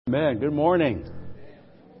Amen. Good morning.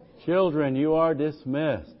 Children, you are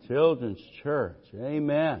dismissed. Children's Church.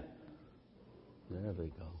 Amen. There they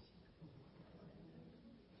go.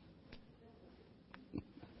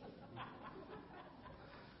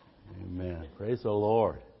 Amen. Praise the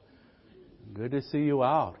Lord. Good to see you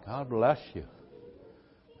out. God bless you.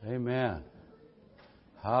 Amen.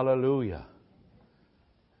 Hallelujah.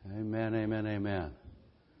 Amen, amen, amen.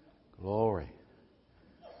 Glory.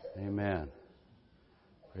 Amen.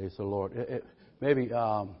 Praise the Lord. Maybe,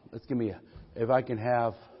 let's give me, if I can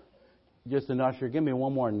have just an usher, give me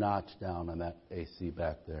one more notch down on that AC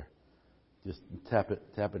back there. Just tap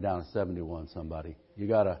it down to 71, somebody. You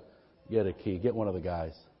gotta get a key. Get one of the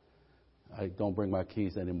guys. I don't bring my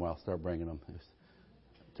keys anymore. I'll start bringing them. There's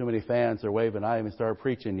too many fans are waving. I haven't even started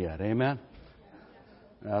preaching yet. Amen?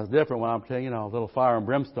 Now, it's different when I'm telling a little fire and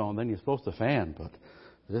brimstone, then you're supposed to fan. But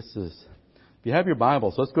this is, if you have your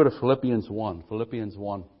Bibles, let's go to Philippians 1. Philippians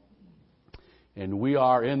 1. And we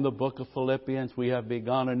are in the book of Philippians. We have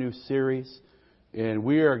begun a new series. And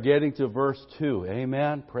we are getting to verse 2.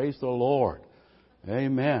 Amen? Praise the Lord.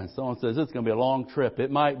 Amen. Someone says it's going to be a long trip.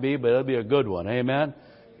 It might be, but it'll be a good one. Amen?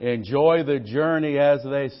 Enjoy the journey, as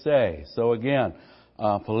they say. So again,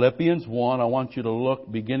 Philippians 1, I want you to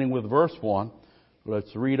look beginning with verse 1.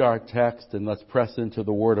 Let's read our text and let's press into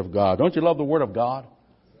the Word of God. Don't you love the Word of God?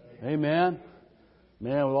 Amen.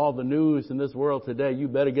 Man, with all the news in this world today, you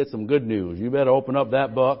better get some good news. You better open up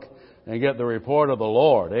that book and get the report of the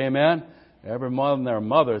Lord. Amen. Every mother and their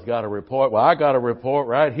mother's got a report. Well, I got a report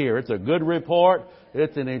right here. It's a good report.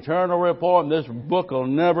 It's an eternal report, and this book will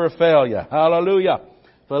never fail you. Hallelujah.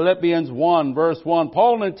 Philippians 1, verse 1.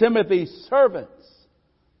 Paul and Timothy, servants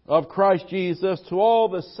of Christ Jesus, to all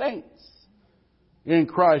the saints in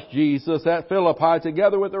Christ Jesus at Philippi,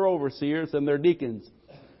 together with their overseers and their deacons.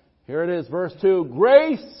 Here it is, verse 2.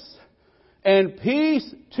 Grace and peace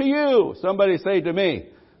to you. Somebody say to me.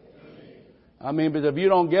 I mean, but if you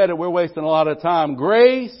don't get it, we're wasting a lot of time.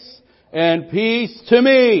 Grace and peace to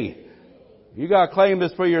me. You got to claim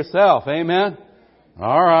this for yourself. Amen?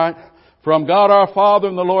 All right. From God our Father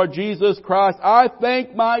and the Lord Jesus Christ, I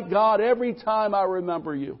thank my God every time I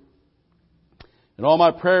remember you. In all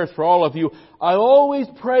my prayers for all of you, I always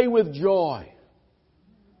pray with joy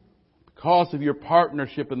because of your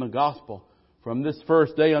partnership in the gospel from this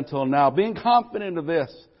first day until now, being confident of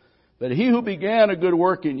this, that he who began a good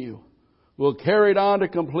work in you will carry it on to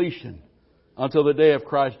completion until the day of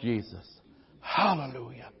Christ Jesus.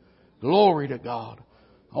 Hallelujah. Glory to God.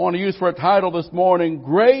 I want to use for a title this morning,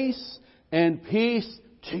 Grace and Peace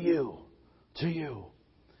to you. To you.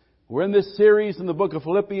 We're in this series in the book of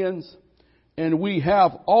Philippians, and we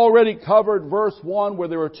have already covered verse 1 where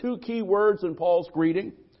there are two key words in Paul's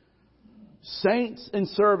greeting. Saints and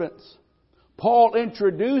servants. Paul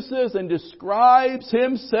introduces and describes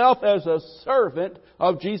himself as a servant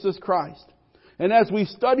of Jesus Christ. And as we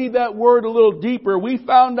studied that word a little deeper, we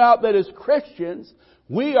found out that as Christians,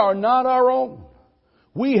 we are not our own.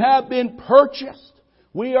 We have been purchased.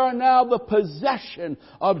 We are now the possession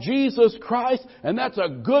of Jesus Christ, and that's a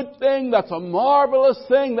good thing. That's a marvelous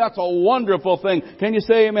thing. That's a wonderful thing. Can you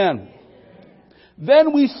say amen?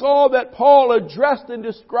 Then we saw that Paul addressed and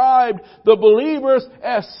described the believers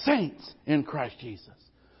as saints in Christ Jesus.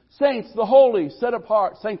 Saints, the holy, set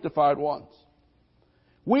apart, sanctified ones.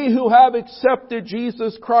 We who have accepted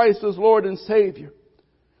Jesus Christ as Lord and Savior.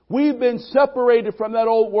 We've been separated from that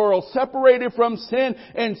old world, separated from sin,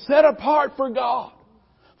 and set apart for God,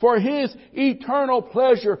 for His eternal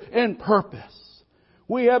pleasure and purpose.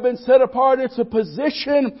 We have been set apart. It's a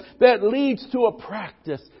position that leads to a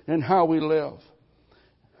practice in how we live.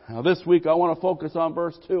 Now this week I want to focus on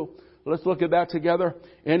verse 2. Let's look at that together.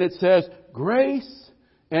 And it says, Grace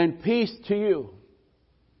and peace to you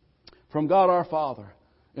from God our Father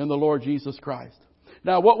and the Lord Jesus Christ.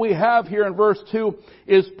 Now what we have here in verse 2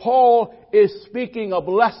 is Paul is speaking a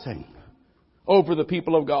blessing over the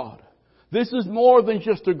people of God. This is more than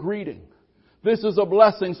just a greeting. This is a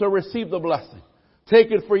blessing, so receive the blessing.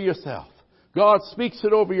 Take it for yourself. God speaks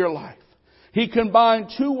it over your life. He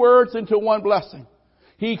combined two words into one blessing.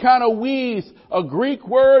 He kind of weaves a Greek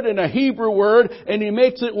word and a Hebrew word, and he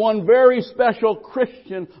makes it one very special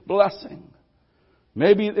Christian blessing.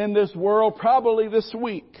 Maybe in this world, probably this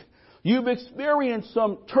week, you've experienced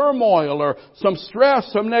some turmoil or some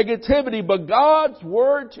stress, some negativity, but God's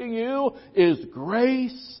word to you is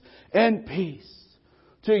grace and peace.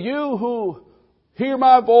 To you who hear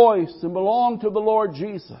my voice and belong to the Lord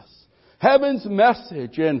Jesus, heaven's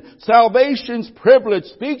message and salvation's privilege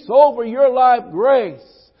speaks over your life grace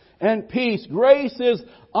and peace. Grace is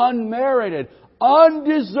unmerited,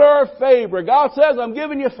 Undeserved favor. God says, I'm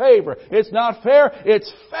giving you favor. It's not fair.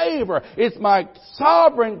 It's favor. It's my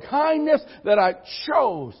sovereign kindness that I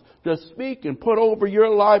chose to speak and put over your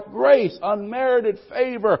life. Grace, unmerited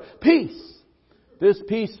favor, peace. This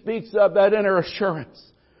peace speaks of that inner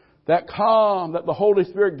assurance, that calm that the Holy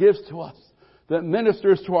Spirit gives to us, that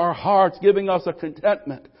ministers to our hearts, giving us a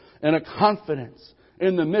contentment and a confidence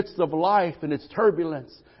in the midst of life and its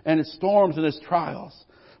turbulence and its storms and its trials.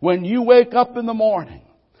 When you wake up in the morning,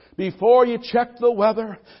 before you check the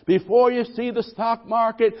weather, before you see the stock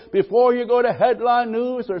market, before you go to headline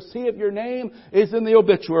news or see if your name is in the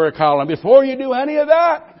obituary column, before you do any of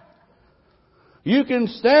that, you can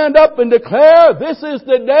stand up and declare, this is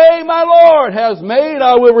the day my Lord has made.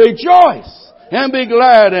 I will rejoice and be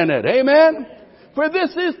glad in it. Amen? For this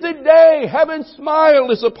is the day heaven's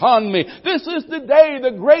smile is upon me. This is the day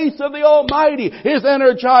the grace of the Almighty is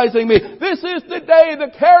energizing me. This is the day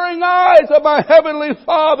the caring eyes of my Heavenly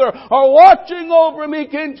Father are watching over me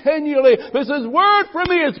continually. This is word for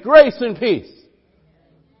me is grace and peace.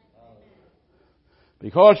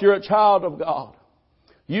 Because you're a child of God,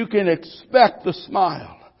 you can expect the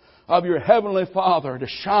smile of your Heavenly Father to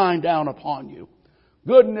shine down upon you.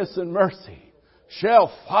 Goodness and mercy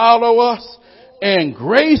shall follow us, and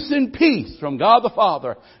grace and peace from God the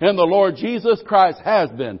Father and the Lord Jesus Christ has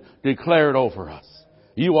been declared over us.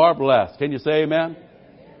 You are blessed. Can you say amen?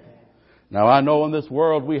 Now I know in this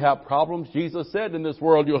world we have problems. Jesus said in this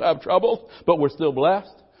world you'll have troubles, but we're still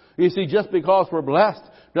blessed. You see, just because we're blessed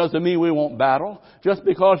doesn't mean we won't battle. Just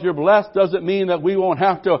because you're blessed doesn't mean that we won't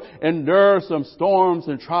have to endure some storms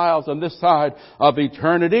and trials on this side of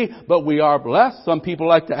eternity. But we are blessed. Some people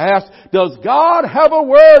like to ask, does God have a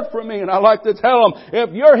word for me? And I like to tell them,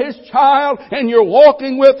 if you're His child and you're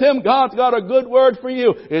walking with Him, God's got a good word for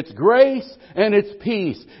you. It's grace and it's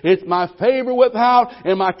peace. It's my favor without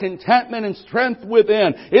and my contentment and strength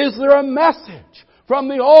within. Is there a message from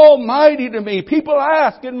the Almighty to me? People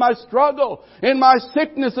ask in my struggle, in my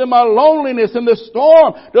sickness, in my loneliness, in the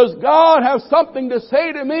storm, does God have something to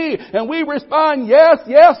say to me? And we respond, yes,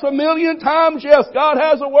 yes, a million times, yes, God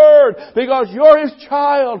has a word, because you're His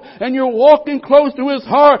child and you're walking close to His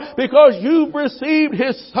heart because you've received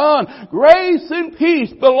His Son. Grace and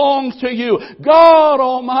peace belongs to you. God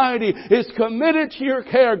Almighty is committed to your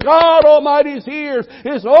care. God Almighty's ears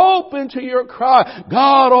is open to your cry.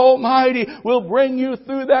 God Almighty will bring you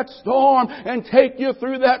through that storm and take you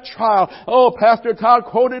through that trial. Oh, Pastor Todd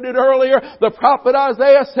quoted it earlier. The prophet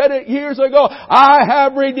Isaiah said it years ago. I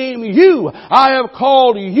have redeemed you. I have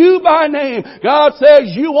called you by name. God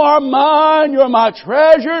says, you are mine. You're my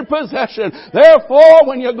treasured possession. Therefore,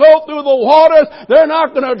 when you go through the waters, they're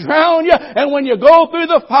not going to drown you. And when you go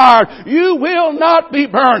through the fire, you will not be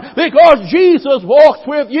burned, because Jesus walks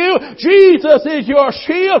with you. Jesus is your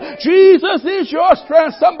shield. Jesus is your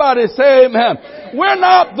strength. Somebody say amen. We're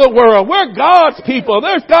not the world. We're God's people.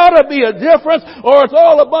 There's got to be a difference, or it's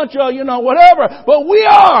all a bunch of, whatever. But we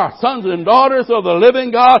are sons and daughters of the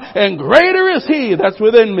living God, and greater is He that's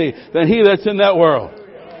within me than he that's in that world.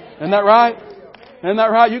 Isn't that right? Isn't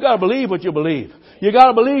that right? You got to believe what you believe. You got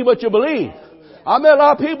to believe what you believe. I met a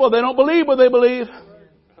lot of people, they don't believe what they believe.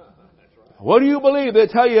 What do you believe? They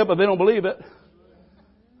tell you, but they don't believe it.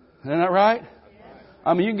 Isn't that right?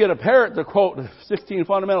 I mean, you can get a parrot to quote 16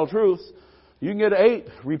 fundamental truths. You can get 8.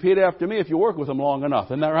 Repeat after me if you work with them long enough.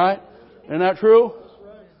 Isn't that right? Isn't that true?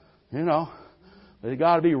 It's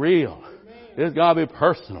got to be real. It's got to be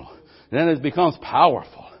personal. Then it becomes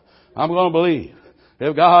powerful. I'm going to believe.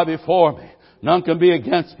 If God be for me, none can be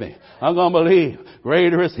against me. I'm going to believe.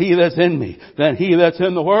 Greater is He that's in me than he that's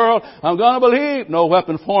in the world. I'm going to believe no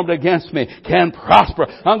weapon formed against me can prosper.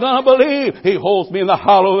 I'm going to believe He holds me in the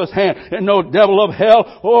hollow of His hand, and no devil of hell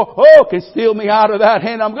can steal me out of that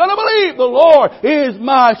hand. I'm going to believe the Lord is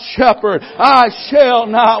my shepherd. I shall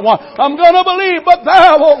not want. I'm going to believe, but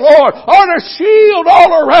Thou, O Lord, art a shield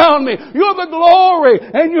all around me. You're the glory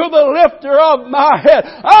and you're the lifter of my head.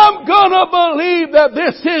 I'm going to believe that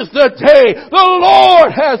this is the day the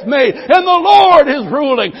Lord has made, and the Lord is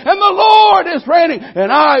ruling, and the Lord is reigning,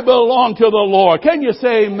 and I belong to the Lord. Can you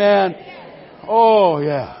say amen? Oh,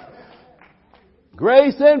 yeah.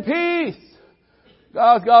 Grace and peace.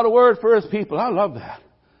 God's got a word for His people. I love that.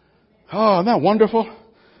 Oh, isn't that wonderful?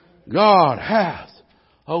 God has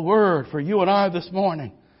a word for you and I this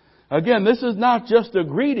morning. Again, this is not just a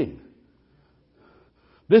greeting.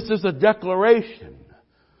 This is a declaration.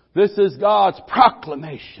 This is God's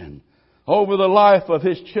proclamation over the life of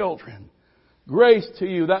His children. Grace to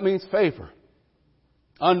you, that means favor.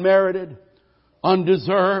 Unmerited,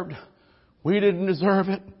 undeserved. We didn't deserve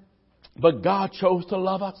it, but God chose to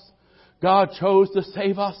love us. God chose to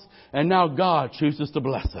save us, and now God chooses to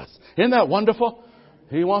bless us. Isn't that wonderful?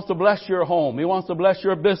 He wants to bless your home. He wants to bless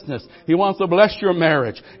your business. He wants to bless your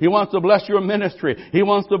marriage. He wants to bless your ministry. He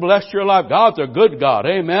wants to bless your life. God's a good God.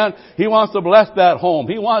 Amen. He wants to bless that home.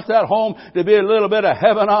 He wants that home to be a little bit of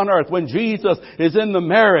heaven on earth. When Jesus is in the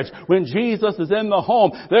marriage, when Jesus is in the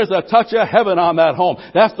home, there's a touch of heaven on that home.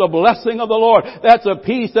 That's the blessing of the Lord. That's a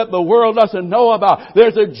peace that the world doesn't know about.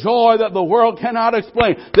 There's a joy that the world cannot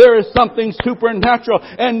explain. There is something supernatural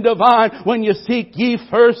and divine when you seek ye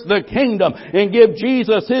first the kingdom and give Jesus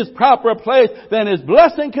His proper place, then His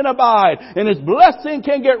blessing can abide and His blessing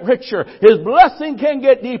can get richer. His blessing can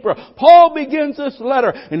get deeper. Paul begins this letter,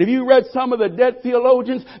 and if you read some of the dead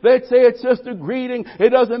theologians, they'd say it's just a greeting. It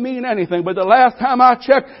doesn't mean anything. But the last time I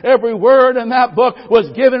checked, every word in that book was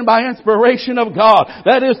given by inspiration of God.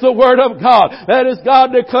 That is the Word of God. That is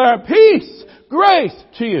God declaring peace, grace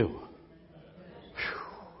to you.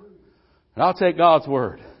 Whew. And I'll take God's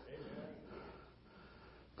word.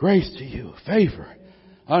 Grace to you, favor.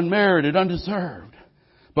 Unmerited, undeserved.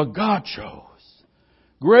 But God chose.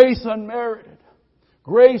 Grace unmerited.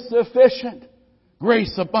 Grace sufficient.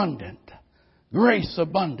 Grace abundant. Grace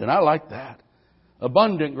abundant. I like that.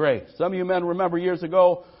 Abundant grace. Some of you men remember years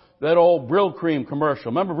ago that old Brill Cream commercial.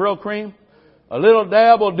 Remember Brill Cream? A little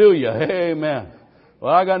dab will do you. Amen.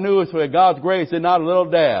 Well, I got news for you. God's grace is not a little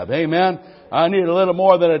dab. Amen. I need a little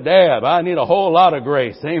more than a dab. I need a whole lot of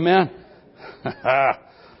grace. Amen.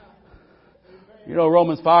 You know,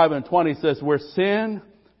 Romans 5:20 says, where sin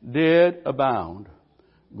did abound,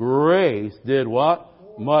 grace did what?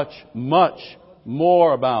 Much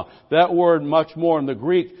more abound. That word much more in the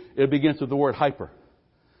Greek, it begins with the word hyper.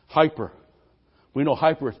 Hyper. We know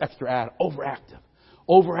hyper is extra overactive.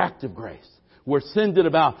 Overactive grace. Where sin did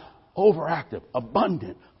abound, overactive,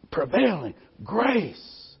 abundant, prevailing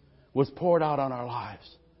grace was poured out on our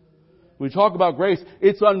lives. We talk about grace.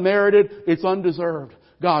 It's unmerited. It's undeserved.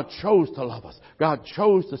 God chose to love us. God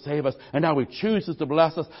chose to save us. And now He chooses to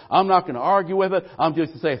bless us. I'm not going to argue with it. I'm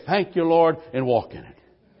just to say, thank you, Lord, and walk in it.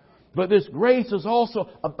 But this grace is also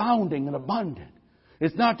abounding and abundant.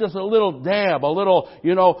 It's not just a little dab, a little,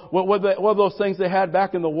 what are those things they had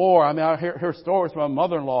back in the war? I mean, I hear stories from my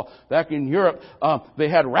mother-in-law back in Europe. They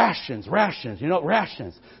had rations,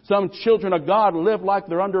 rations. Some children of God live like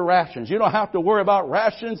they're under rations. You don't have to worry about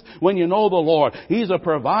rations when you know the Lord. He's a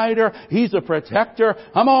provider. He's a protector.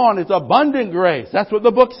 Come on, it's abundant grace. That's what the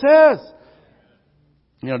book says.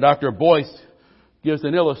 Dr. Boyce gives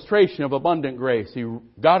an illustration of abundant grace. He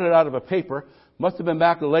got it out of a paper. Must have been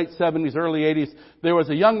back in the late 70s, early 80s. There was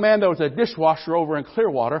a young man that was a dishwasher over in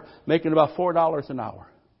Clearwater making about $4 an hour.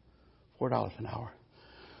 $4 an hour.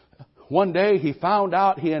 One day he found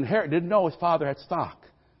out didn't know his father had stock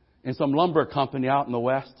in some lumber company out in the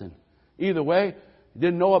West. And either way,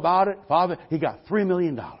 didn't know about it. He got $3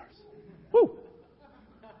 million. Woo!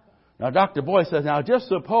 Now Dr. Boyce says, now just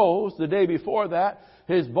suppose the day before that,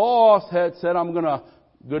 his boss had said,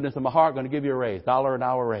 goodness of my heart, going to give you a raise, $1 an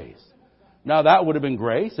hour raise. Now that would have been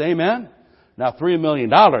grace. Amen. Now $3 million.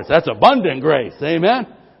 That's abundant grace. Amen.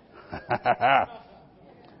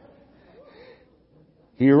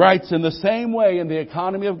 He writes, in the same way in the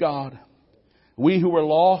economy of God, we who were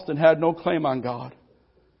lost and had no claim on God,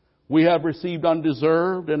 we have received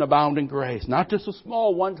undeserved and abounding grace. Not just a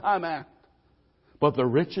small one-time act, but the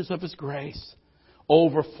riches of His grace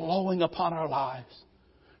overflowing upon our lives.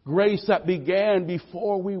 Grace that began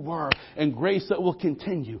before we were, and grace that will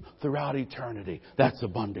continue throughout eternity. That's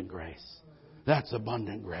abundant grace. That's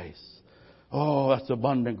abundant grace. Oh, that's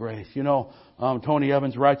abundant grace. Tony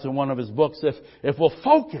Evans writes in one of his books, if we'll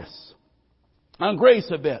focus on grace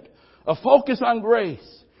a bit, a focus on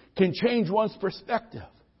grace can change one's perspective.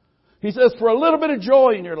 He says, for a little bit of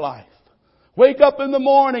joy in your life, wake up in the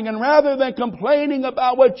morning and rather than complaining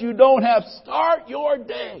about what you don't have, start your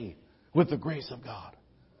day with the grace of God.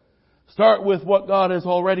 Start with what God has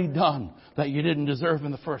already done that you didn't deserve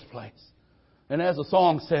in the first place. And as the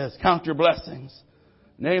song says, count your blessings.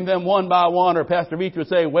 Name them one by one, or Pastor Beach would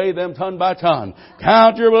say, weigh them ton by ton.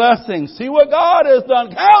 Count your blessings. See what God has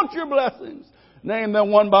done. Count your blessings. Name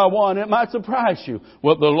them one by one. It might surprise you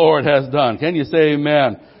what the Lord has done. Can you say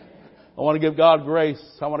amen? I want to give God grace.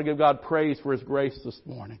 I want to give God praise for His grace this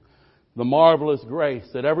morning. The marvelous grace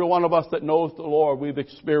that every one of us that knows the Lord we've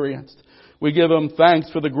experienced. We give Him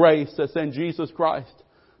thanks for the grace that's in Jesus Christ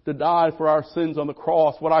to die for our sins on the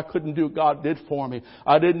cross. What I couldn't do, God did for me.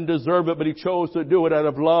 I didn't deserve it, but He chose to do it out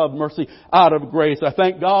of love, mercy, out of grace. I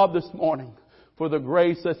thank God this morning for the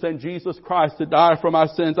grace that's in Jesus Christ to die for my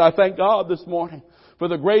sins. I thank God this morning For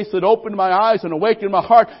the grace that opened my eyes and awakened my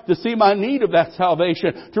heart to see my need of that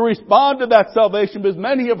salvation, to respond to that salvation, because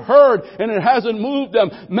many have heard and it hasn't moved them.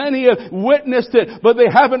 Many have witnessed it, but they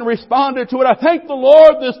haven't responded to it. I thank the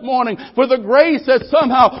Lord this morning for the grace that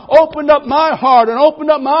somehow opened up my heart and opened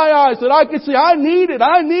up my eyes that I could see I need it.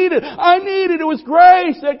 It was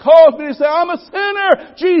grace that caused me to say, I'm a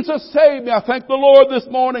sinner. Jesus saved me. I thank the Lord this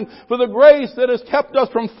morning for the grace that has kept us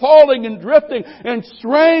from falling and drifting and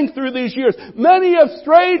straying through these years. Many have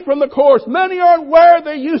strayed from the course. Many aren't where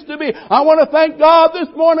they used to be. I want to thank God this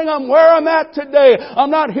morning I'm where I'm at today. I'm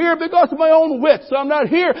not here because of my own wits. I'm not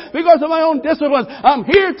here because of my own disciplines. I'm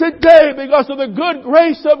here today because of the good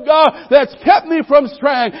grace of God that's kept me from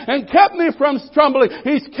straying and kept me from stumbling.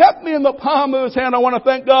 He's kept me in the palm of His hand. I want to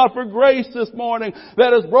thank God for grace this morning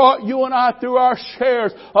that has brought you and I through our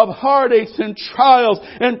shares of heartaches and trials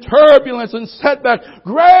and turbulence and setbacks.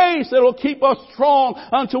 Grace that will keep us strong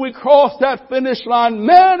until we cross that finish line.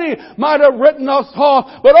 Many might have written us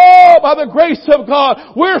off, but by the grace of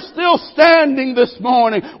God, we're still standing this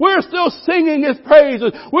morning. We're still singing His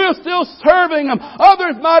praises. We're still serving Him.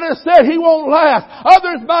 Others might have said He won't last.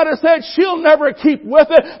 Others might have said she'll never keep with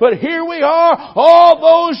it. But here we are, all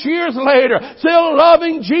those years later, still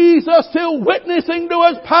loving Jesus, still witnessing to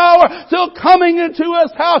His power, still coming into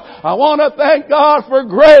His house. I want to thank God for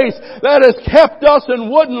grace that has kept us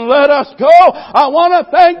and wouldn't let us go. I want to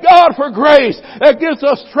thank God for grace that gives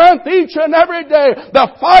us strength each and every day to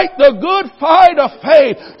fight the good fight of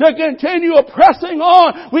faith, to continue pressing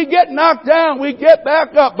on. We get knocked down, we get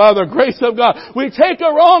back up by the grace of God. We take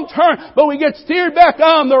a wrong turn, but we get steered back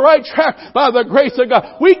on the right track by the grace of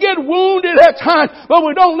God. We get wounded at times, but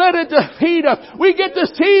we don't let it defeat us. We get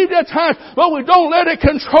deceived at times, but we don't let it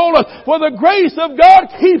control us. For the grace of God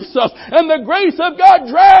keeps us, and the grace of God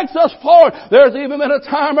drags us forward. There's even been a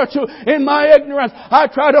time or two in my ignorance, I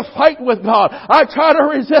try to fight with God. I try to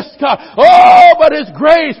resist God. But His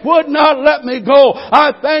grace would not let me go.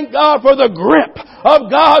 I thank God for the grip of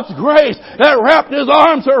God's grace that wrapped His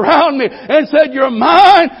arms around me and said, you're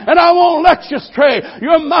mine and I won't let you stray.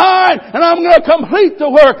 You're mine and I'm going to complete the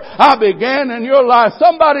work I began in your life.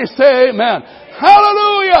 Somebody say amen.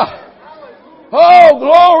 Hallelujah. Oh,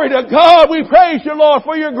 glory to God. We praise you, Lord,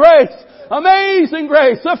 for your grace. Amazing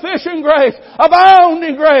grace, sufficient grace,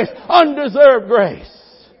 abounding grace, undeserved grace.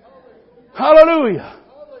 Hallelujah.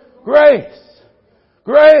 Grace.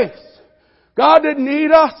 Grace. God didn't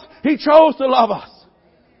need us. He chose to love us.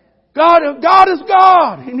 God is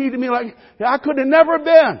God. He needed me like I could have never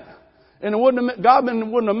been. And God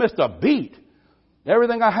wouldn't have missed a beat.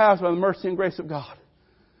 Everything I have is by the mercy and grace of God.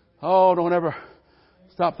 Oh, don't ever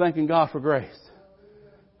stop thanking God for grace.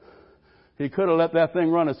 He could have let that thing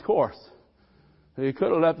run its course. He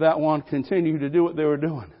could have let that one continue to do what they were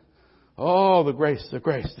doing. Oh, the grace, the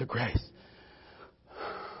grace, the grace.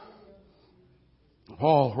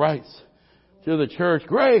 Paul writes to the church,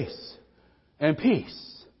 grace and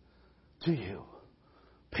peace to you.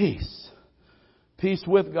 Peace. Peace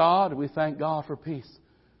with God. We thank God for peace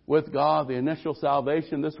with God. The initial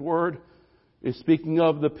salvation, this word is speaking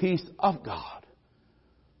of the peace of God.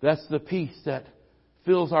 That's the peace that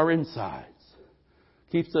fills our insides,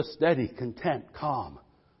 keeps us steady, content, calm,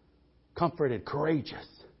 comforted, courageous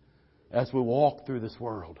as we walk through this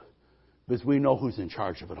world, because we know who's in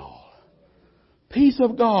charge of it all. Peace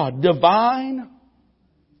of God, divine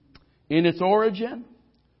in its origin,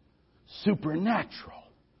 supernatural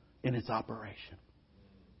in its operation.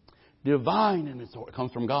 Divine in its origin. It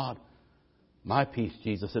comes from God. My peace,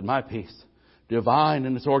 Jesus said, my peace. Divine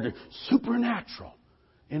in its origin, supernatural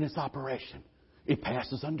in its operation. It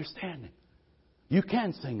passes understanding. You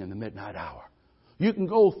can sing in the midnight hour. You can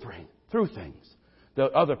go through things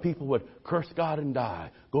that other people would curse God and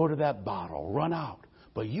die. Go to that bottle, run out.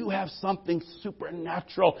 But you have something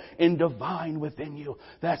supernatural and divine within you.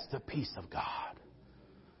 That's the peace of God.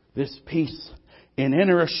 This peace in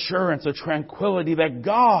inner assurance, a tranquility that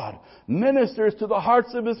God ministers to the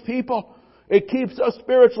hearts of His people. It keeps us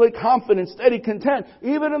spiritually confident, steady, content,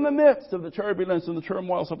 even in the midst of the turbulence and the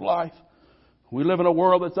turmoils of life. We live in a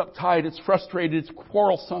world that's uptight, it's frustrated, it's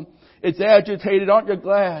quarrelsome, it's agitated. Aren't you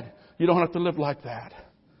glad you don't have to live like that?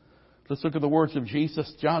 Let's look at the words of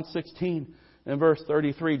Jesus, John 16 and verse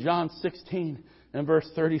 33. John 16 and verse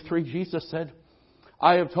 33, Jesus said,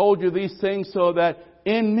 I have told you these things so that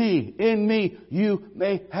in me, you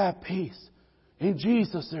may have peace. In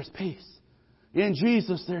Jesus, there's peace. In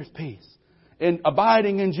Jesus, there's peace. In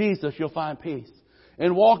abiding in Jesus, you'll find peace.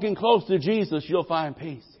 In walking close to Jesus, you'll find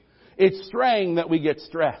peace. It's straying that we get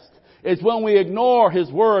stressed. It's when we ignore His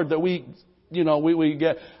word that we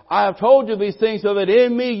get. I have told you these things so that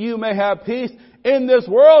in me you may have peace. in this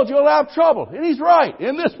world you'll have trouble. And He's right.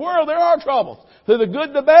 In this world there are troubles. Through the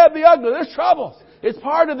good, the bad, the ugly, there's troubles. It's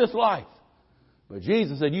part of this life. But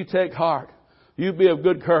Jesus said, you take heart. You be of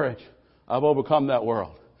good courage. I've overcome that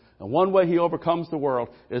world. And one way He overcomes the world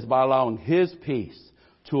is by allowing His peace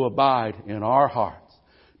to abide in our hearts.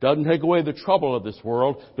 Doesn't take away the trouble of this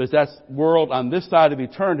world, because that world on this side of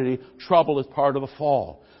eternity, trouble is part of the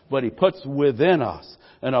fall. But He puts within us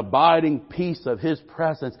an abiding peace of His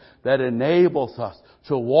presence that enables us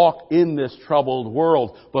to walk in this troubled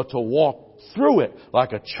world, but to walk through it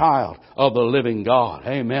like a child of the living God.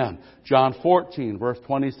 Amen. John 14, verse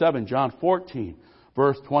 27. John 14,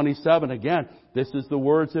 verse 27. Again, this is the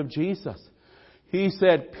words of Jesus. He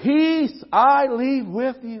said, peace I leave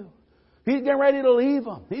with you. He's getting ready to leave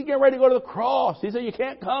them. He's getting ready to go to the cross. He said, you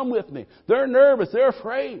can't come with me. They're nervous. They're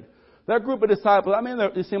afraid. That group of disciples,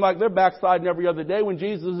 it seemed like they're backsliding every other day when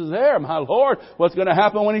Jesus is there. My Lord, what's going to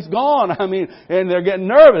happen when He's gone? And they're getting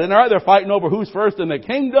nervous. And they're fighting over who's first in the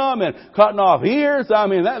kingdom and cutting off ears.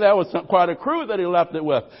 That was quite a crew that He left it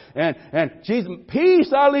with. And Jesus,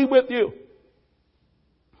 peace I leave with you.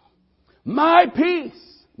 My peace.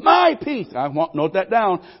 My peace. I want note that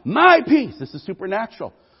down. My peace. This is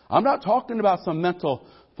supernatural. I'm not talking about some mental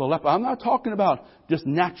philip. I'm not talking about just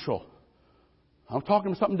natural. I'm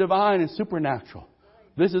talking about something divine and supernatural.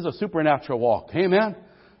 This is a supernatural walk. Amen?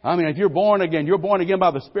 If you're born again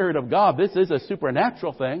by the Spirit of God. This is a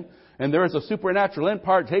supernatural thing. And there is a supernatural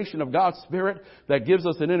impartation of God's Spirit that gives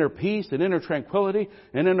us an inner peace, an inner tranquility,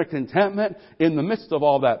 an inner contentment in the midst of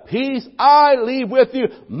all that. Peace I leave with you.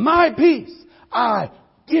 My peace I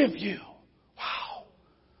give you. Wow.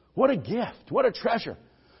 What a gift. What a treasure.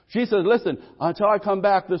 She says, listen, until I come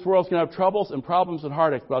back, this world's going to have troubles and problems and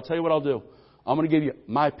heartaches. But I'll tell you what I'll do. I'm going to give you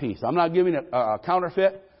my peace. I'm not giving it a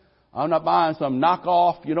counterfeit. I'm not buying some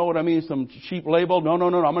knockoff, you know what I mean, some cheap label. No.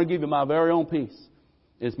 I'm going to give you my very own peace.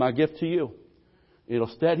 It's my gift to you. It'll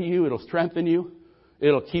steady you. It'll strengthen you.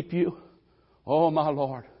 It'll keep you. Oh, my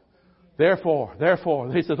Lord. Therefore,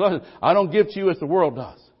 he says, listen, I don't give to you as the world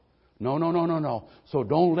does. No. So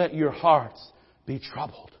don't let your hearts be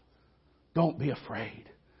troubled. Don't be afraid.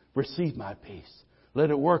 Receive my peace.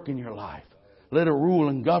 Let it work in your life. Let it rule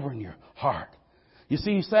and govern your heart. You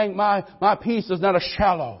see, He's saying my peace is not a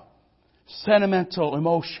shallow, sentimental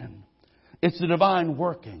emotion. It's the divine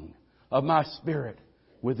working of my Spirit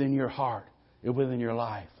within your heart and within your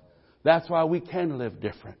life. That's why we can live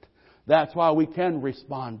different. That's why we can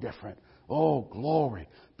respond different. Oh, glory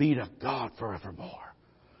be to God forevermore.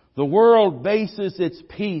 The world bases its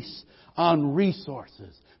peace on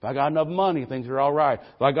resources. If I got enough money, things are all right.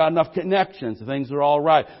 If I got enough connections, things are all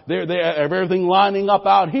right. If everything lining up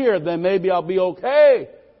out here, then maybe I'll be okay.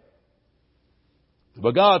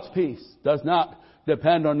 But God's peace does not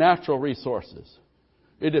depend on natural resources.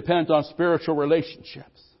 It depends on spiritual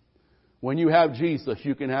relationships. When you have Jesus,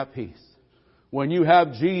 you can have peace. When you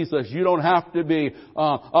have Jesus, you don't have to be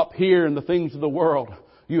up here in the things of the world.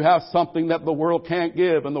 You have something that the world can't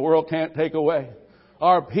give and the world can't take away.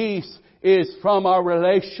 Our peace is from our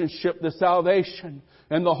relationship to salvation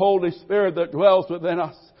and the Holy Spirit that dwells within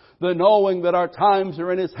us. The knowing that our times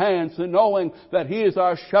are in His hands. The knowing that He is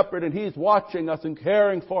our shepherd and He's watching us and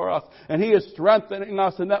caring for us. And He is strengthening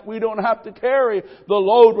us and that we don't have to carry the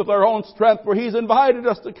load with our own strength. For He's invited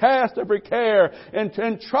us to cast every care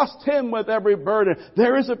and trust Him with every burden.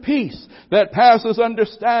 There is a peace that passes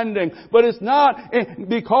understanding. But it's not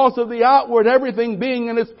because of the outward, everything being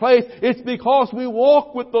in its place. It's because we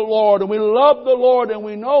walk with the Lord and we love the Lord and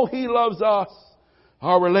we know He loves us.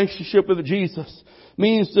 Our relationship with Jesus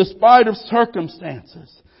means despite of circumstances,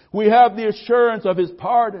 we have the assurance of His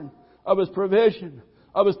pardon, of His provision,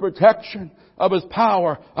 of His protection, of His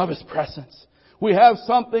power, of His presence. We have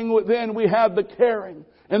something within. We have the caring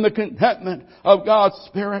and the contentment of God's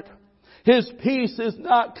Spirit. His peace is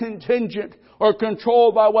not contingent or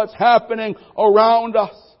controlled by what's happening around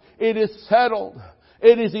us. It is settled.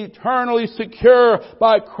 It is eternally secure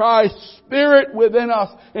by Christ's Spirit within us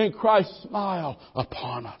and Christ's smile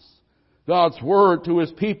upon us. God's word to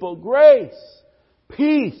His people, grace,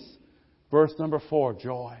 peace. Verse number 4,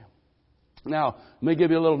 joy. Now, let me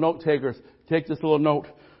give you a little note takers. Take this little note.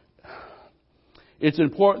 It's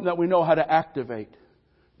important that we know how to activate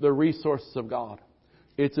the resources of God.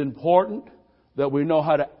 It's important that we know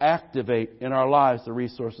how to activate in our lives the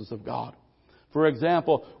resources of God. For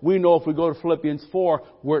example, we know if we go to Philippians 4,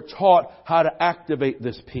 we're taught how to activate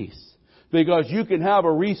this peace. Because you can have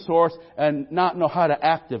a resource and not know how to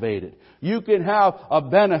activate it. You can have a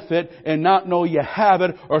benefit and not know you have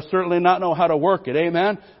it, or certainly not know how to work it.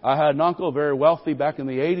 Amen? I had an uncle, very wealthy back in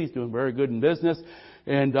the 80s, doing very good in business.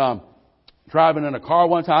 And driving in a car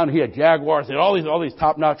one time. He had Jaguars. He had all these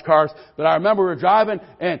top-notch cars. But I remember we were driving,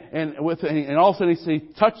 and all of a sudden he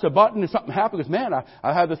touched a button and something happened. He goes, man,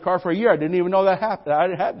 I had this car for a year. I didn't even know that happened.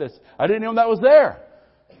 I had this. I didn't even know that was there.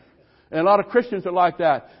 And a lot of Christians are like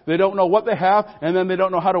that. They don't know what they have, and then they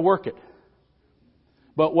don't know how to work it.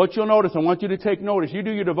 But what you'll notice, I want you to take notice. You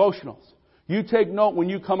do your devotionals. You take note when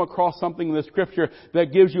you come across something in the Scripture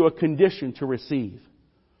that gives you a condition to receive,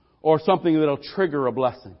 or something that'll trigger a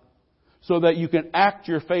blessing, so that you can act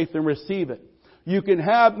your faith and receive it. You can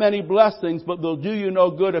have many blessings, but they'll do you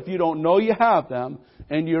no good if you don't know you have them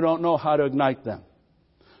and you don't know how to ignite them.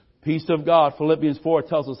 Peace of God, Philippians 4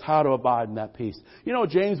 tells us how to abide in that peace. You know,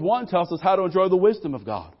 James 1 tells us how to enjoy the wisdom of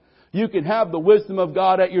God. You can have the wisdom of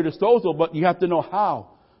God at your disposal, but you have to know how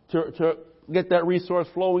to get that resource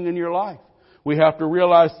flowing in your life. We have to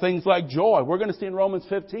realize things like joy. We're going to see in Romans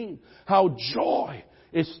 15 how joy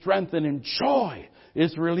is strengthened and joy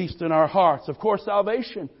is released in our hearts. Of course,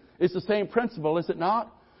 salvation is the same principle, is it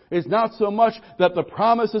not? It's not so much that the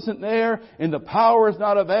promise isn't there and the power is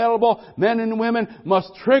not available. Men and women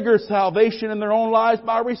must trigger salvation in their own lives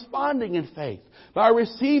by responding in faith, by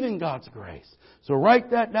receiving God's grace. So write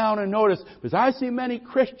that down and notice, because I see many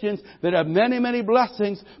Christians that have many, many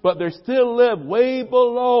blessings, but they still live way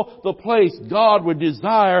below the place God would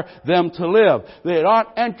desire them to live. They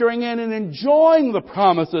aren't entering in and enjoying the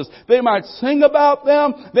promises. They might sing about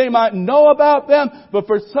them, they might know about them, but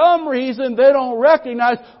for some reason they don't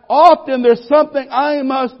recognize often there's something I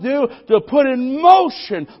must do to put in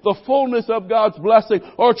motion the fullness of God's blessing,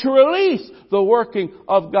 or to release the working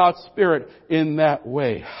of God's Spirit in that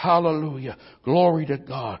way. Hallelujah. Glory to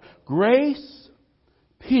God. Grace,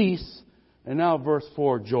 peace, and now verse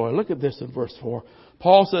 4, joy. Look at this in verse 4.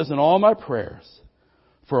 Paul says, in all my prayers,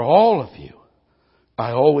 for all of you,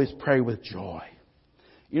 I always pray with joy.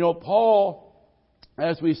 You know, Paul,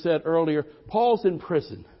 as we said earlier, Paul's in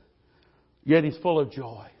prison, yet he's full of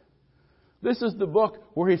joy. This is the book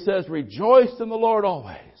where he says, rejoice in the Lord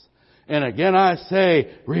always. And again I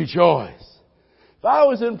say, rejoice. If I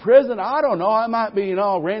was in prison, I don't know, I might be,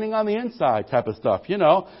 raining on the inside type of stuff,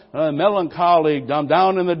 melancholy, I'm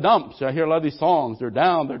down in the dumps. I hear a lot of these songs, they're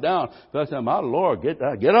down. But I say, my Lord, get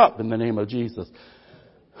up in the name of Jesus.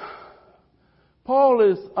 Paul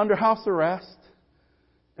is under house arrest,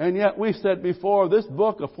 and yet we've said before, this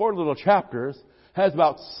book of 4 little chapters has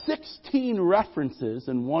about 16 references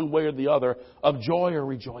in one way or the other of joy or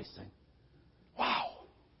rejoicing. Wow.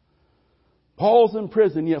 Paul's in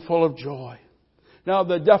prison, yet full of joy. Now,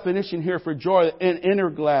 the definition here for joy, an inner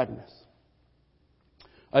gladness.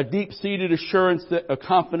 A deep-seated assurance, a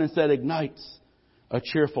confidence that ignites a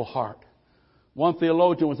cheerful heart. One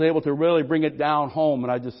theologian was able to really bring it down home,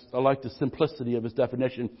 and I like the simplicity of his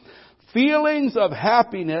definition. Feelings of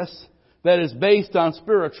happiness that is based on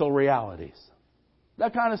spiritual realities.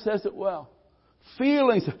 That kind of says it well.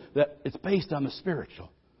 Feelings that it's based on the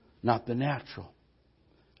spiritual, not the natural.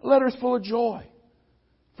 A letter's full of joy.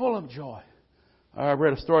 Full of joy. I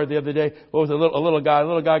read a story the other day. What was a little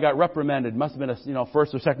guy got reprimanded. Must have been a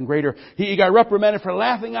first or second grader. He got reprimanded for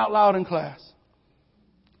laughing out loud in class.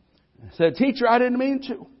 He said, teacher, I didn't mean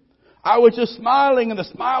to. I was just smiling and the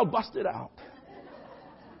smile busted out.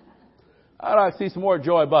 I'd like to see some more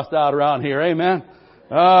joy bust out around here. Amen.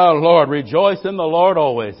 Oh, Lord, rejoice in the Lord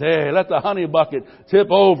always. Hey, let the honey bucket tip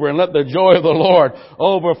over and let the joy of the Lord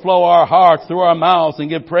overflow our hearts through our mouths and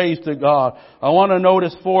give praise to God. I want to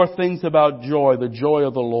notice 4 things about joy, the joy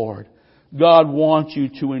of the Lord. God wants you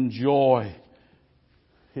to enjoy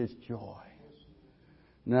His joy.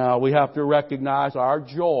 Now, we have to recognize our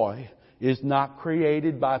joy is not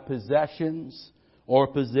created by possessions or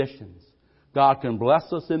positions. God can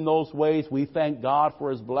bless us in those ways. We thank God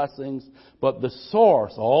for His blessings. But the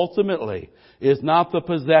source, ultimately, is not the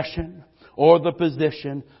possession or the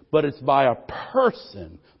position, but it's by a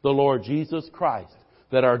person, the Lord Jesus Christ,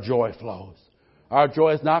 that our joy flows. Our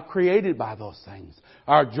joy is not created by those things.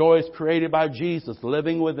 Our joy is created by Jesus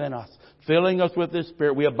living within us, filling us with His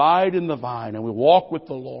Spirit. We abide in the vine and we walk with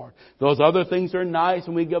the Lord. Those other things are nice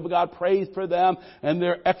and we give God praise for them and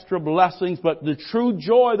they're extra blessings. But the true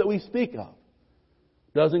joy that we speak of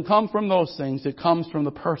doesn't come from those things. It comes from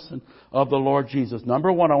the person of the Lord Jesus.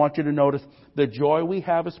 Number 1, I want you to notice the joy we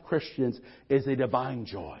have as Christians is a divine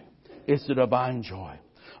joy. It's a divine joy.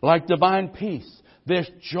 Like divine peace, this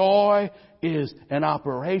joy is an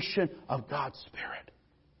operation of God's Spirit.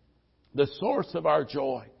 The source of our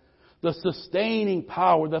joy, the sustaining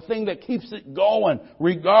power, the thing that keeps it going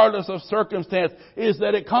regardless of circumstance, is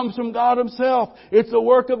that it comes from God Himself. It's the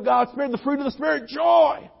work of God's Spirit, the fruit of the Spirit,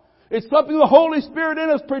 joy. It's something the Holy Spirit in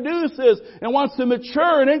us produces and wants to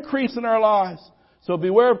mature and increase in our lives. So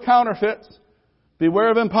beware of counterfeits.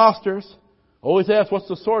 Beware of imposters. Always ask, what's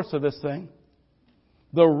the source of this thing?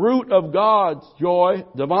 The root of God's joy,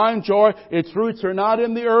 divine joy, its roots are not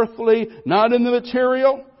in the earthly, not in the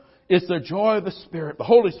material. It's the joy of the Spirit, the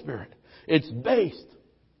Holy Spirit. It's based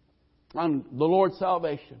on the Lord's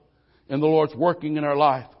salvation and the Lord's working in our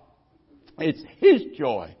life. It's His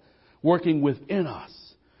joy working within us.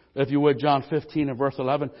 If you would, John 15 and verse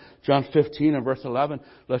 11. John 15 and verse 11.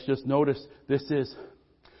 Let's just notice this is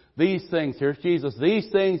these things. Here's Jesus.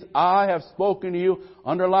 These things I have spoken to you.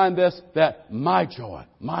 Underline this, that my joy.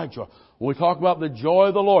 When we talk about the joy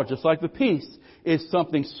of the Lord, just like the peace, is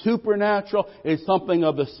something supernatural. It's something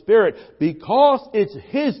of the Spirit. Because it's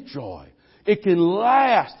His joy, it can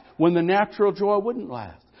last when the natural joy wouldn't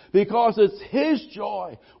last. Because it's His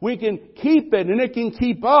joy, we can keep it, and it can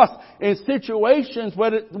keep us in situations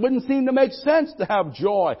where it wouldn't seem to make sense to have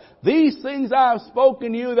joy. These things I have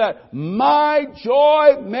spoken to you, that my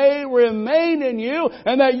joy may remain in you,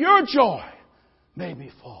 and that your joy may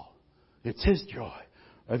be full. It's His joy.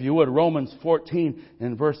 If you would, Romans 14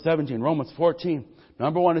 and verse 17. Romans 14.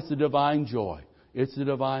 Number one, it's the divine joy. It's the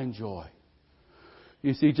divine joy.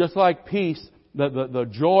 You see, just like peace, the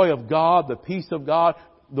joy of God, the peace of God,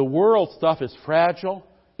 the world stuff is fragile,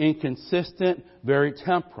 inconsistent, very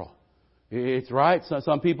temporal. It's right.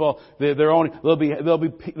 Some people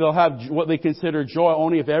they'll have what they consider joy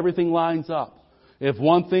only if everything lines up. If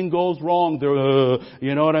one thing goes wrong,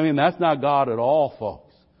 you know what I mean? That's not God at all,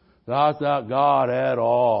 folks. That's not God at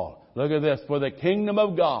all. Look at this. For the kingdom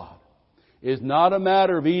of God is not a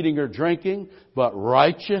matter of eating or drinking, but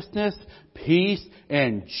righteousness, peace,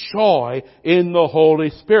 and joy in the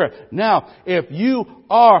Holy Spirit. Now, if you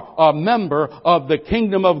are a member of the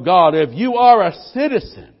kingdom of God, if you are a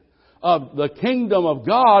citizen of the kingdom of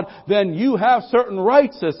God, then you have certain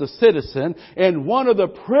rights as a citizen. And one of the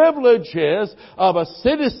privileges of a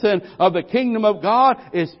citizen of the kingdom of God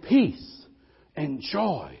is peace and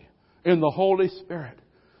joy in the Holy Spirit.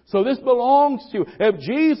 So this belongs to you. If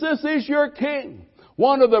Jesus is your King,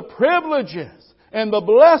 one of the privileges and the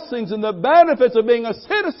blessings and the benefits of being a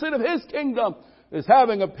citizen of His kingdom is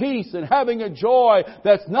having a peace and having a joy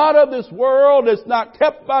that's not of this world. It's not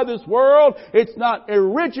kept by this world. It's not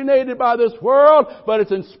originated by this world, but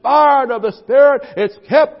it's inspired of the Spirit. It's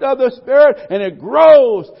kept of the Spirit, and it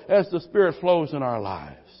grows as the Spirit flows in our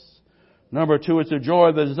lives. Number two, it's a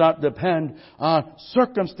joy that does not depend on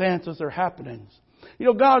circumstances or happenings. You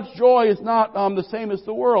know, God's joy is not the same as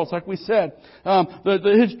the world's, like we said.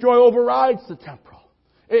 His joy overrides the temporal.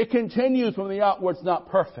 It continues when the outward's not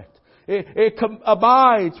perfect. It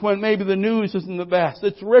abides when maybe the news isn't the best.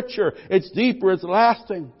 It's richer, it's deeper, it's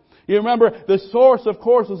lasting. You remember, the source, of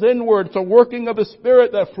course, is inward. It's a working of the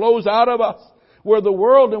Spirit that flows out of us, where the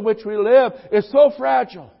world in which we live is so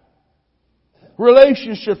fragile.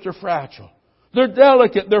 Relationships are fragile. They're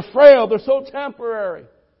delicate, they're frail, they're so temporary.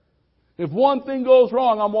 If one thing goes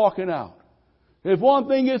wrong, I'm walking out. If one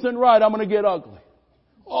thing isn't right, I'm going to get ugly.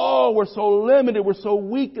 Oh, we're so limited. We're so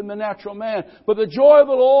weak in the natural man. But the joy of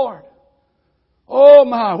the Lord. Oh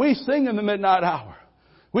my, we sing in the midnight hour.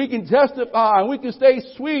 We can testify and we can stay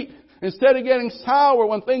sweet instead of getting sour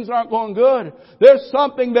when things aren't going good. There's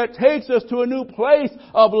something that takes us to a new place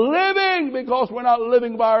of living, because we're not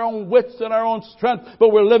living by our own wits and our own strength, but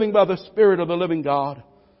we're living by the Spirit of the living God.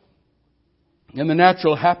 And the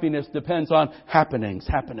natural happiness depends on happenings.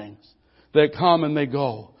 They come and they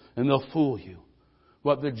go, and they'll fool you.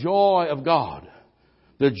 But the joy of God,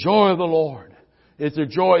 the joy of the Lord, is a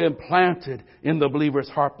joy implanted in the believer's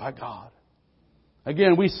heart by God.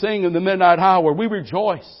 Again, we sing in the midnight hour. We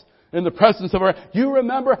rejoice in the presence of our... You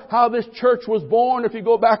remember how this church was born if you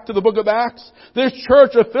go back to the book of Acts? This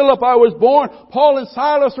church of Philippi was born. Paul and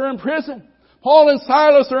Silas are in prison. Paul and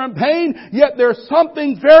Silas are in pain, yet there's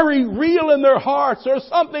something very real in their hearts. There's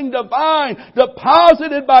something divine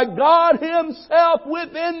deposited by God Himself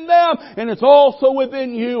within them. And it's also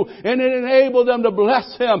within you. And it enabled them to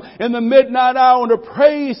bless Him in the midnight hour and to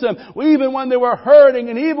praise Him, even when they were hurting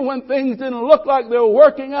and even when things didn't look like they were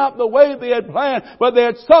working out the way they had planned. But they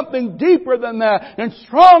had something deeper than that and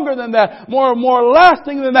stronger than that, more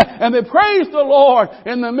lasting than that. And they praised the Lord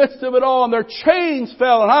in the midst of it all, and their chains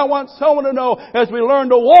fell. And I want someone to know, as we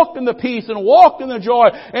learn to walk in the peace and walk in the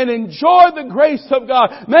joy and enjoy the grace of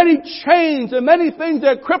God, many chains and many things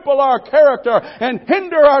that cripple our character and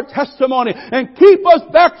hinder our testimony and keep us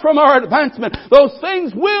back from our advancement, those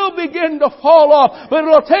things will begin to fall off. But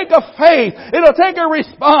it'll take a faith, it'll take a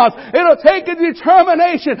response, it'll take a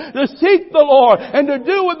determination to seek the Lord and to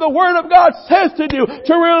do what the Word of God says to do,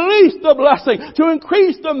 to release the blessing, to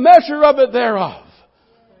increase the measure of it thereof.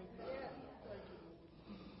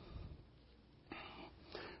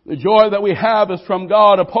 The joy that we have is from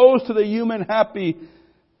God, opposed to the human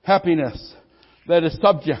happiness that is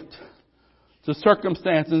subject to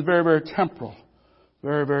circumstances, very, very temporal.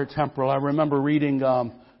 Very, very temporal. I remember reading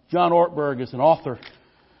John Ortberg is an author,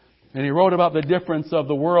 and he wrote about the difference of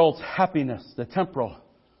the world's happiness, the temporal,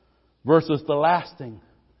 versus the lasting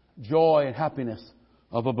joy and happiness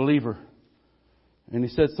of a believer. And he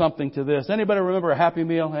said something to this. Anybody remember a Happy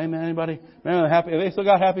Meal? Amen. Anybody? Remember the Happy? They still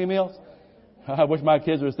got Happy Meals? I wish my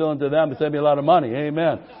kids were still into them to save me a lot of money.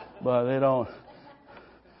 Amen. But they don't.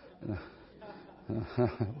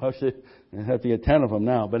 Well, I have to get 10 of them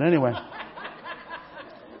now. But anyway.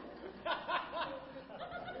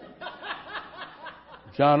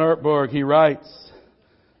 John Ortberg, he writes,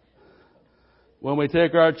 when we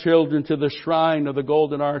take our children to the shrine of the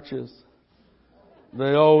Golden Arches,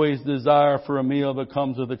 they always desire for a meal that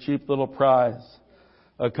comes with a cheap little prize.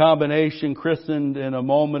 A combination christened in a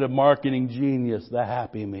moment of marketing genius, the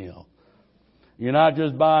Happy Meal. You're not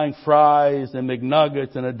just buying fries and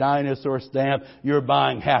McNuggets and a dinosaur stamp. You're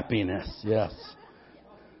buying happiness. Yes.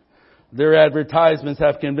 Their advertisements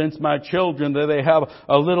have convinced my children that they have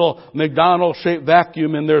a little McDonald's-shaped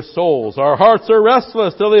vacuum in their souls. Our hearts are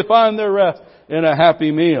restless till they find their rest in a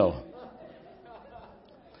Happy Meal.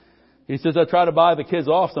 He says, I try to buy the kids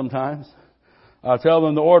off sometimes. I'll tell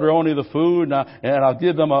them to order only the food, and I'll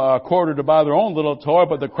give them a quarter to buy their own little toy,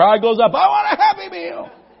 but the cry goes up, I want a Happy Meal!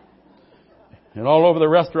 And all over the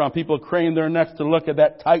restaurant, people crane their necks to look at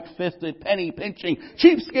that tight-fisted, penny-pinching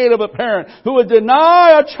cheapskate of a parent who would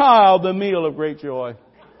deny a child the meal of great joy.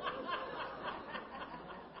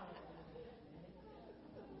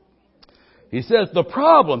 He says the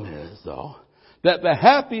problem is, though, that the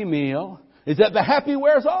Happy Meal is that the happy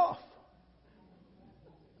wears off.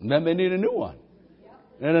 And then they need a new one.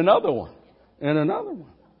 And another one. And another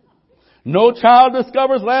one. No child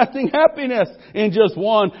discovers lasting happiness in just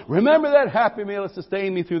one. Remember that Happy Meal has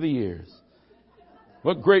sustained me through the years.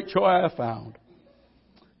 What great joy I have found.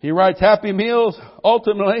 He writes, Happy Meals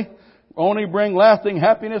ultimately only bring lasting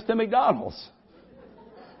happiness to McDonald's.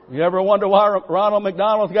 You ever wonder why Ronald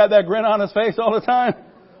McDonald's got that grin on his face all the time?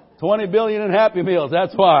 20 billion in Happy Meals,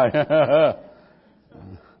 that's why.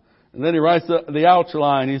 And then he writes the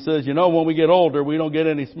outline. He says, you know, when we get older, we don't get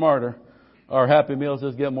any smarter. Our Happy Meals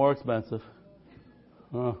just get more expensive.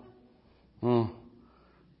 We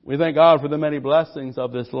thank God for the many blessings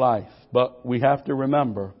of this life. But we have to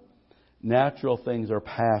remember, natural things are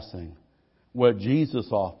passing. What Jesus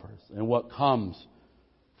offers and what comes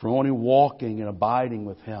from only walking and abiding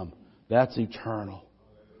with Him, that's eternal.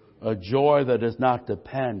 A joy that does not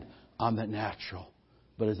depend on the natural,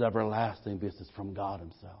 but is everlasting because it's from God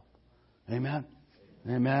Himself. Amen?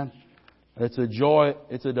 Amen? It's a joy,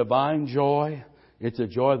 it's a divine joy. It's a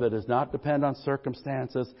joy that does not depend on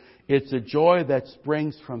circumstances. It's a joy that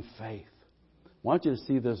springs from faith. I want you to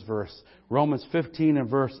see this verse. Romans 15 and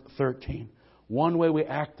verse 13. One way we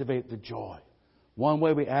activate the joy. One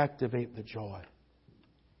way we activate the joy.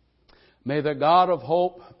 May the God of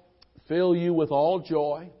hope fill you with all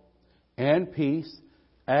joy and peace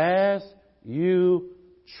as you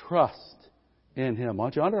trust in Him. Why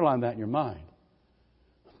don't you underline that in your mind?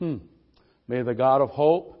 May the God of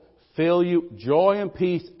hope fill you joy and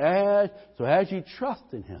peace as you trust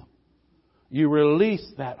in Him. You release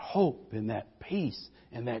that hope and that peace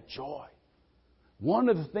and that joy. One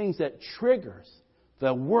of the things that triggers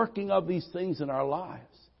the working of these things in our lives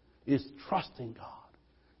is trusting God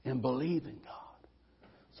and believing God,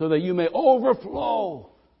 so that you may overflow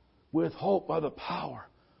with hope by the power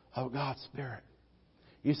of God's Spirit.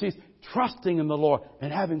 You see, trusting in the Lord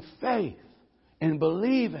and having faith and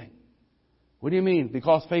believing. What do you mean?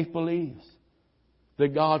 Because faith believes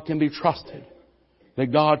that God can be trusted,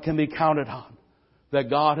 that God can be counted on,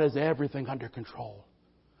 that God has everything under control.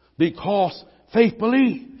 Because faith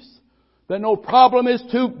believes that no problem is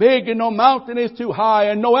too big and no mountain is too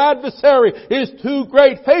high and no adversary is too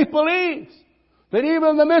great. Faith believes that even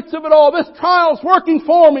in the midst of it all, this trial is working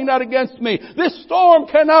for me, not against me. This storm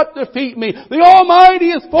cannot defeat me. The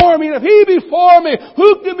Almighty is for me. And if He be for me,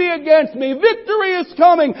 who can be against me? Victory is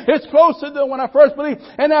coming. It's closer than when I first believed.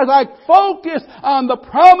 And as I focus on the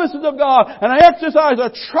promises of God and I exercise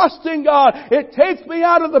a trust in God, it takes me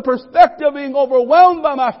out of the perspective of being overwhelmed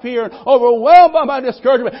by my fear, overwhelmed by my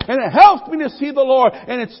discouragement. And it helps me to see the Lord.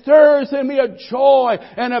 And it stirs in me a joy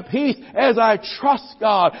and a peace as I trust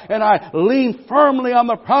God and I lean firmly on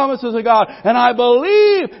the promises of God. And I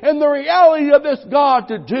believe in the reality of this God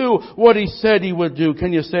to do what He said He would do.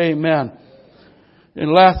 Can you say amen?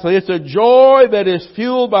 And lastly, it's a joy that is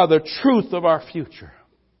fueled by the truth of our future.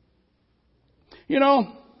 You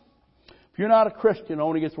know, if you're not a Christian, it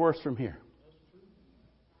only gets worse from here.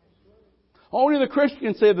 Only the Christian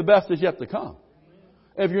can say the best is yet to come.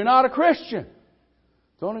 If you're not a Christian,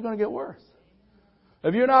 it's only going to get worse.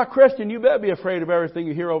 If you're not a Christian, you better be afraid of everything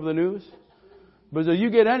you hear over the news. But if you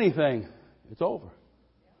get anything, it's over.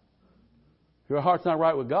 If your heart's not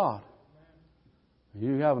right with God, you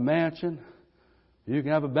can have a mansion, you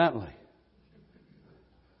can have a Bentley.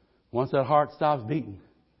 Once that heart stops beating,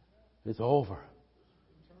 it's over.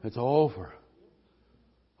 It's over.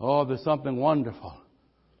 Oh, there's something wonderful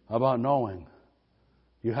about knowing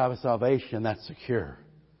you have a salvation that's secure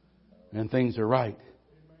and things are right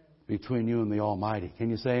between you and the Almighty. Can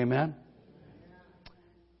you say amen?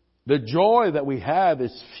 The joy that we have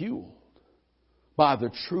is fueled by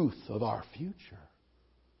the truth of our future,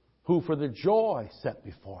 who for the joy set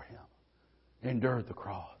before Him endured the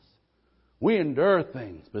cross. We endure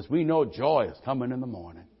things because we know joy is coming in the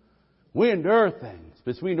morning. We endure things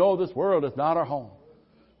because we know this world is not our home.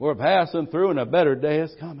 We're passing through and a better day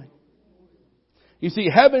is coming. You see,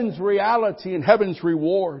 heaven's reality and heaven's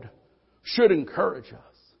reward should encourage us.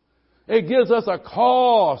 It gives us a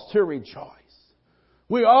cause to rejoice.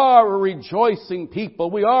 We are a rejoicing people.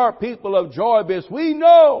 We are people of joy because we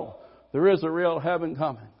know there is a real heaven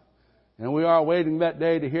coming. And we are waiting that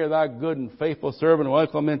day to hear thy good and faithful servant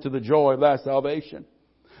welcome into the joy of thy salvation.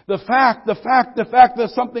 The fact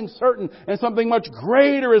that something certain and something much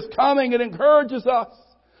greater is coming, it encourages us.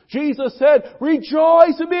 Jesus said,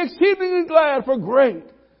 rejoice and be exceedingly glad, for great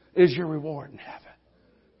is your reward in heaven.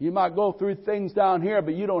 You might go through things down here,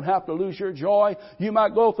 but you don't have to lose your joy. You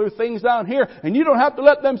might go through things down here, and you don't have to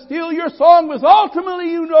let them steal your song, because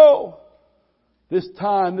ultimately you know this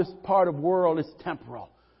time, this part of world is temporal.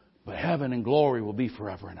 But heaven and glory will be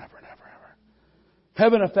forever and ever and ever and ever.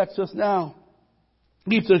 Heaven affects us now.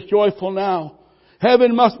 Keeps us joyful now.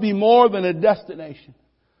 Heaven must be more than a destination.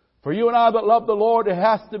 For you and I that love the Lord, it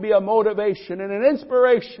has to be a motivation and an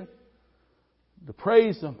inspiration to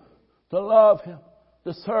praise Him, to love Him,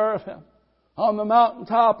 to serve Him. On the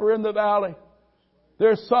mountaintop or in the valley,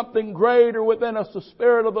 there's something greater within us, the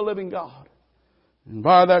Spirit of the living God. And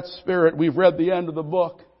by that Spirit, we've read the end of the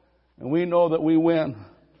book, and we know that we win.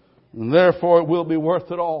 And therefore, it will be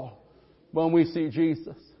worth it all when we see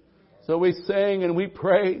Jesus. So we sing and we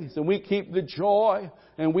praise and we keep the joy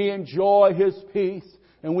and we enjoy His peace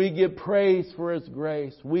and we give praise for His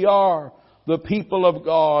grace. We are the people of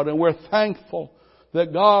God, and we're thankful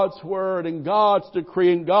that God's Word and God's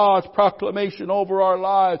decree and God's proclamation over our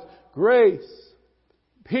lives, grace,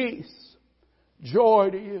 peace, joy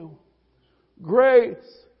to you. Grace,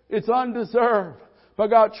 it's undeserved, but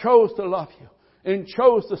God chose to love you and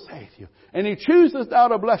chose to save you. And He chooses now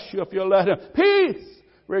to bless you if you'll let Him. Peace,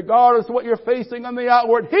 regardless of what you're facing on the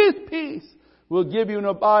outward, His peace will give you an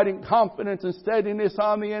abiding confidence and steadiness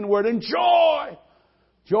on the inward. And joy,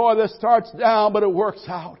 joy that starts down but it works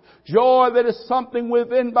out. Joy that is something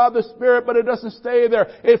within by the Spirit, but it doesn't stay there.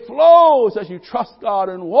 It flows as you trust God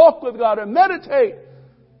and walk with God and meditate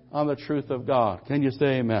on the truth of God. Can you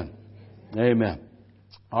say amen? Amen.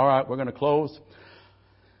 All right, we're going to close.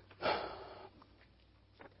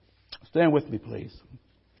 Stand with me, please.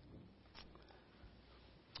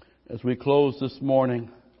 As we close this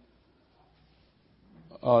morning,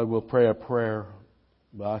 I will pray a prayer,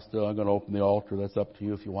 but I'm going to open the altar. That's up to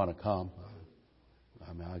you if you want to come.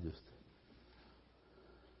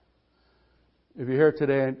 If you're here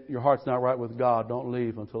today and your heart's not right with God, don't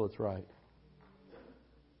leave until it's right.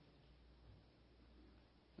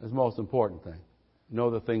 That's the most important thing.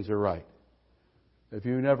 Know that things are right. If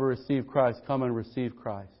you never received Christ, come and receive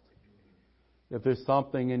Christ. If there's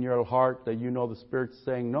something in your heart that you know the Spirit's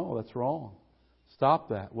saying, no, that's wrong, stop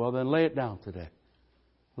that. Well, then lay it down today.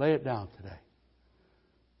 Lay it down today.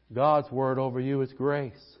 God's word over you is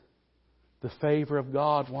grace. The favor of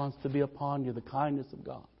God wants to be upon you, the kindness of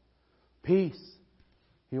God. Peace.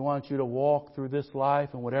 He wants you to walk through this life,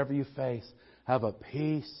 and whatever you face, have a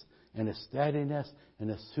peace and a steadiness and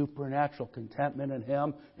a supernatural contentment in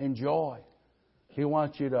Him and joy. He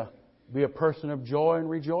wants you to be a person of joy and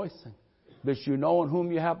rejoicing, because you know in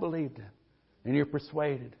whom you have believed in, and you're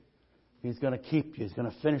persuaded He's going to keep you. He's going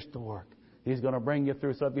to finish the work. He's going to bring you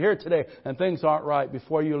through. So if you're here today and things aren't right,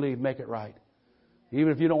 before you leave, make it right.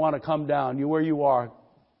 Even if you don't want to come down, you where you are,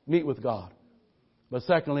 meet with God. But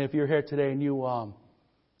secondly, if you're here today and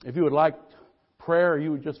if you would like prayer,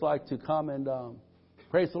 you would just like to come and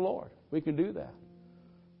praise the Lord, we can do that.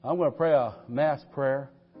 I'm going to pray a mass prayer,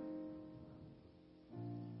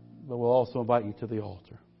 but we'll also invite you to the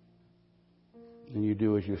altar. And you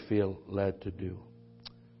do as you feel led to do.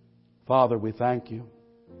 Father, we thank you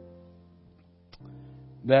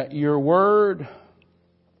that your word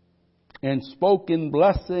and spoken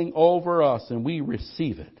blessing over us, and we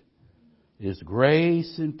receive it, is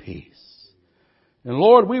grace and peace. And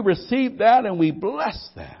Lord, we receive that and we bless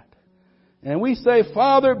that. And we say,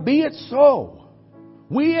 Father, be it so.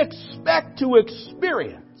 We expect to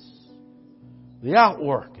experience the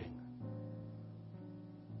outworking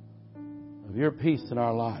of your peace in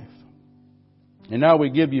our life. And now we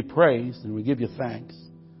give you praise and we give you thanks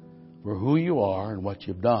for who you are and what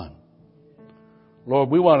you've done. Lord,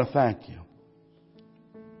 we want to thank you.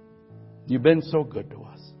 You've been so good to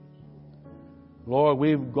us. Lord,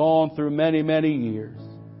 we've gone through many, many years.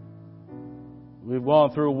 We've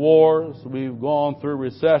gone through wars. We've gone through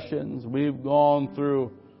recessions. We've gone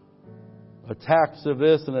through attacks of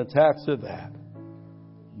this and attacks of that.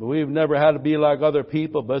 But we've never had to be like other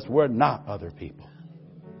people, but we're not other people.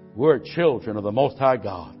 We're children of the Most High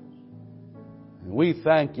God. And we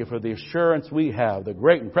thank you for the assurance we have, the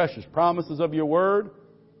great and precious promises of your word,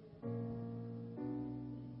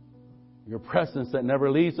 your presence that never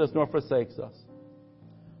leaves us nor forsakes us.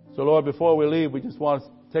 So, Lord, before we leave, we just want to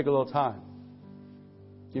take a little time,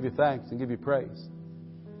 give you thanks and give you praise.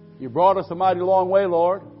 You brought us a mighty long way,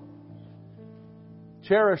 Lord.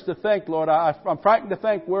 Cherish to think, Lord, I'm frightened to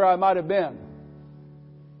think where I might have been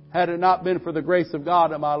had it not been for the grace of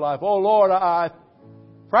God in my life. Oh, Lord, it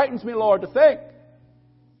frightens me, Lord, to think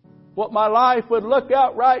what my life would look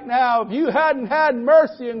out right now if you hadn't had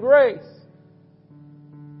mercy and grace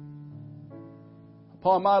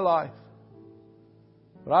upon my life.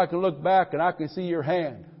 But I can look back and I can see your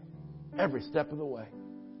hand every step of the way.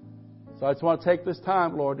 So I just want to take this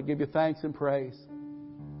time, Lord, to give you thanks and praise.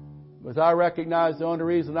 Because I recognize the only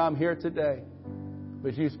reason I'm here today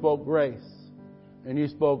was you spoke grace and you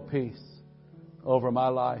spoke peace over my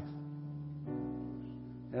life.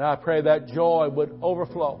 And I pray that joy would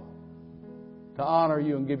overflow to honor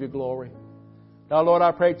you and give you glory. Now, Lord,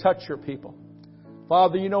 I pray touch your people.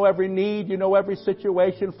 Father, you know every need, you know every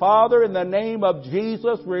situation. Father, in the name of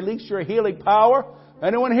Jesus, release your healing power.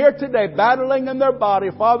 Anyone here today battling in their body,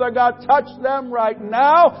 Father God, touch them right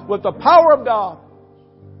now with the power of God.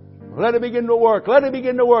 Let it begin to work. Let it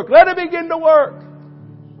begin to work. Let it begin to work.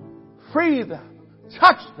 Free them.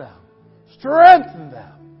 Touch them. Strengthen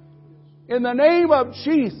them. In the name of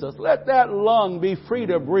Jesus, let that lung be free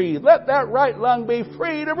to breathe. Let that right lung be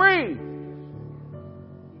free to breathe.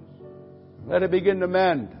 Let it begin to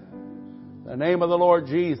mend. In the name of the Lord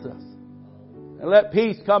Jesus. And let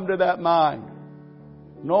peace come to that mind.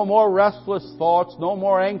 No more restless thoughts. No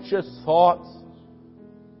more anxious thoughts.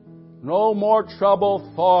 No more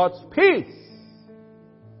troubled thoughts. Peace.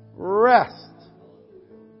 Rest.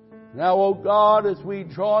 Now, O God, as we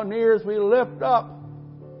draw near, as we lift up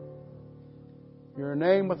your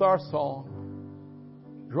name with our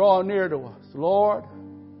song, draw near to us. Lord,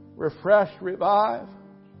 refresh, revive.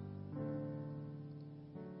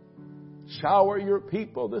 Shower your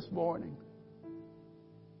people this morning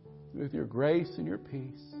with your grace and your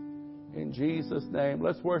peace. In Jesus' name,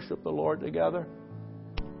 let's worship the Lord together.